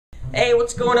Hey,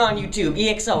 what's going on YouTube?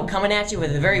 EXO coming at you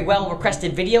with a very well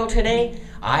requested video today.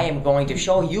 I am going to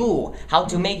show you how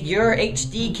to make your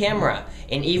HD camera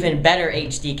an even better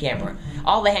HD camera.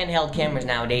 All the handheld cameras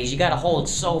nowadays, you gotta hold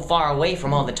so far away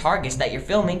from all the targets that you're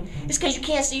filming, it's because you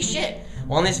can't see shit.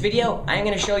 Well, in this video, I'm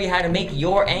gonna show you how to make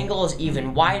your angles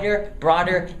even wider,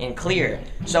 broader, and clearer.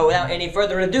 So without any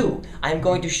further ado, I'm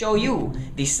going to show you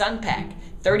the SUNPAK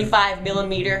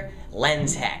 35mm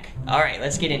lens hack. Alright,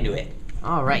 let's get into it.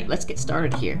 Alright, let's get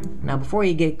started here. Now before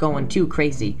you get going too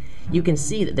crazy, you can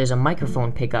see that there's a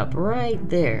microphone pickup right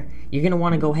there. You're going to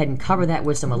want to go ahead and cover that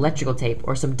with some electrical tape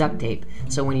or some duct tape,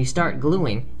 so when you start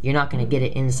gluing, you're not going to get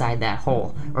it inside that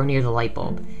hole or near the light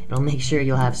bulb. It'll make sure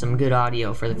you'll have some good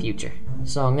audio for the future.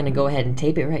 So I'm going to go ahead and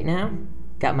tape it right now.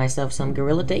 Got myself some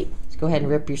Gorilla Tape. Let's go ahead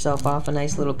and rip yourself off a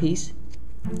nice little piece.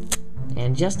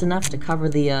 And just enough to cover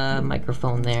the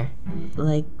microphone there,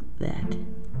 like that.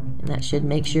 And that should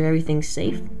make sure everything's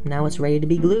safe. Now it's ready to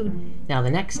be glued. Now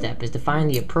the next step is to find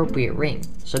the appropriate ring.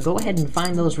 So go ahead and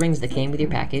find those rings that came with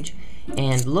your package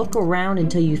and look around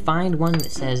until you find one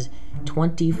that says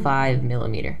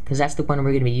 25mm, because that's the one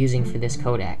we're going to be using for this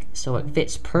Kodak. So it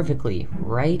fits perfectly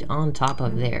right on top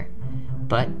of there.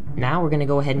 But now we're going to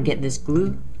go ahead and get this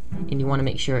glue, and you want to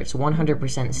make sure it's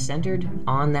 100% centered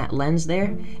on that lens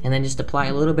there, and then just apply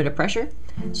a little bit of pressure.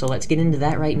 So let's get into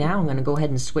that right now. I'm going to go ahead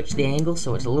and switch the angle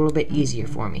so it's a little bit easier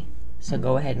for me. So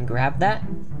go ahead and grab that,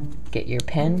 get your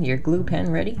pen, your glue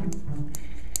pen ready,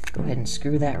 go ahead and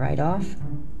screw that right off,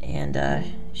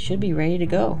 and should be ready to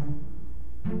go.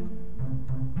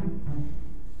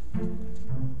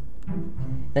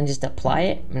 Then just apply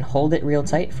it and hold it real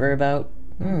tight for about,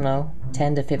 I don't know,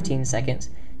 10 to 15 seconds.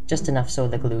 Just enough so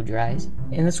the glue dries.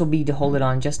 And this will be to hold it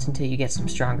on just until you get some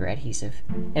stronger adhesive.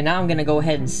 And now I'm going to go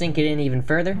ahead and sink it in even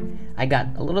further. I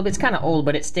got a little bit, it's kind of old,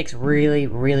 but it sticks really,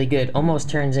 really good. Almost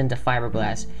turns into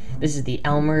fiberglass. This is the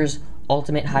Elmer's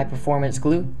Ultimate High Performance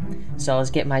Glue. So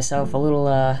let's get myself a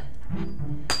little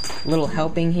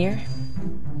helping here.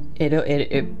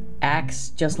 It acts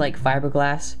just like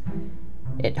fiberglass.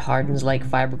 It hardens like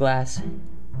fiberglass.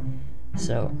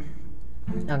 So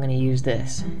I'm going to use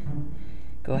this.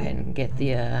 Go ahead and get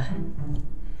the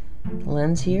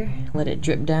lens here, let it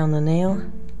drip down the nail,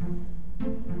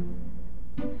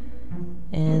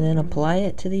 and then apply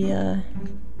it to the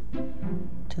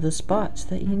spots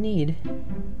that you need.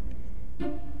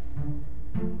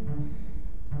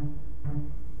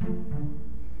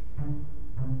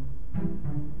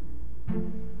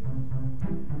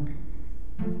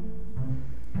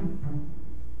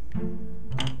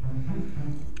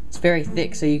 Very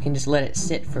thick, so you can just let it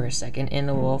sit for a second and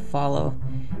it will follow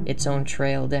its own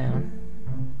trail down.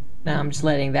 Now I'm just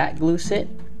letting that glue sit,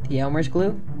 the Elmer's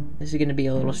glue. This is going to be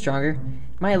a little stronger.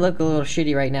 Might look a little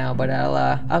shitty right now, but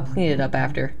I'll clean it up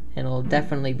after, and it'll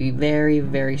definitely be very,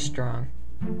 very strong.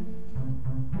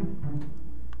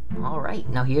 Alright,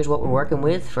 now here's what we're working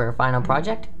with for our final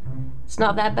project. It's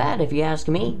not that bad if you ask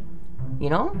me. You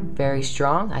know, very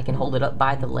strong. I can hold it up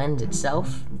by the lens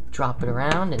itself, drop it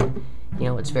around, and you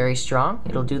know, it's very strong.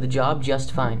 It'll do the job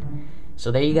just fine.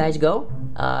 So there you guys go.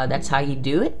 That's how you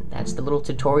do it. That's the little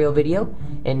tutorial video.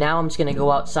 And now I'm just going to go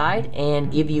outside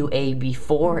and give you a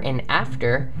before and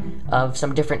after of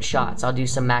some different shots. I'll do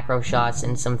some macro shots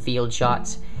and some field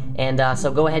shots. And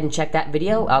so go ahead and check that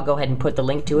video. I'll go ahead and put the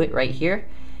link to it right here.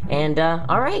 And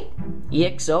alright,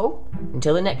 EXO,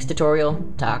 until the next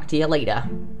tutorial, talk to you later.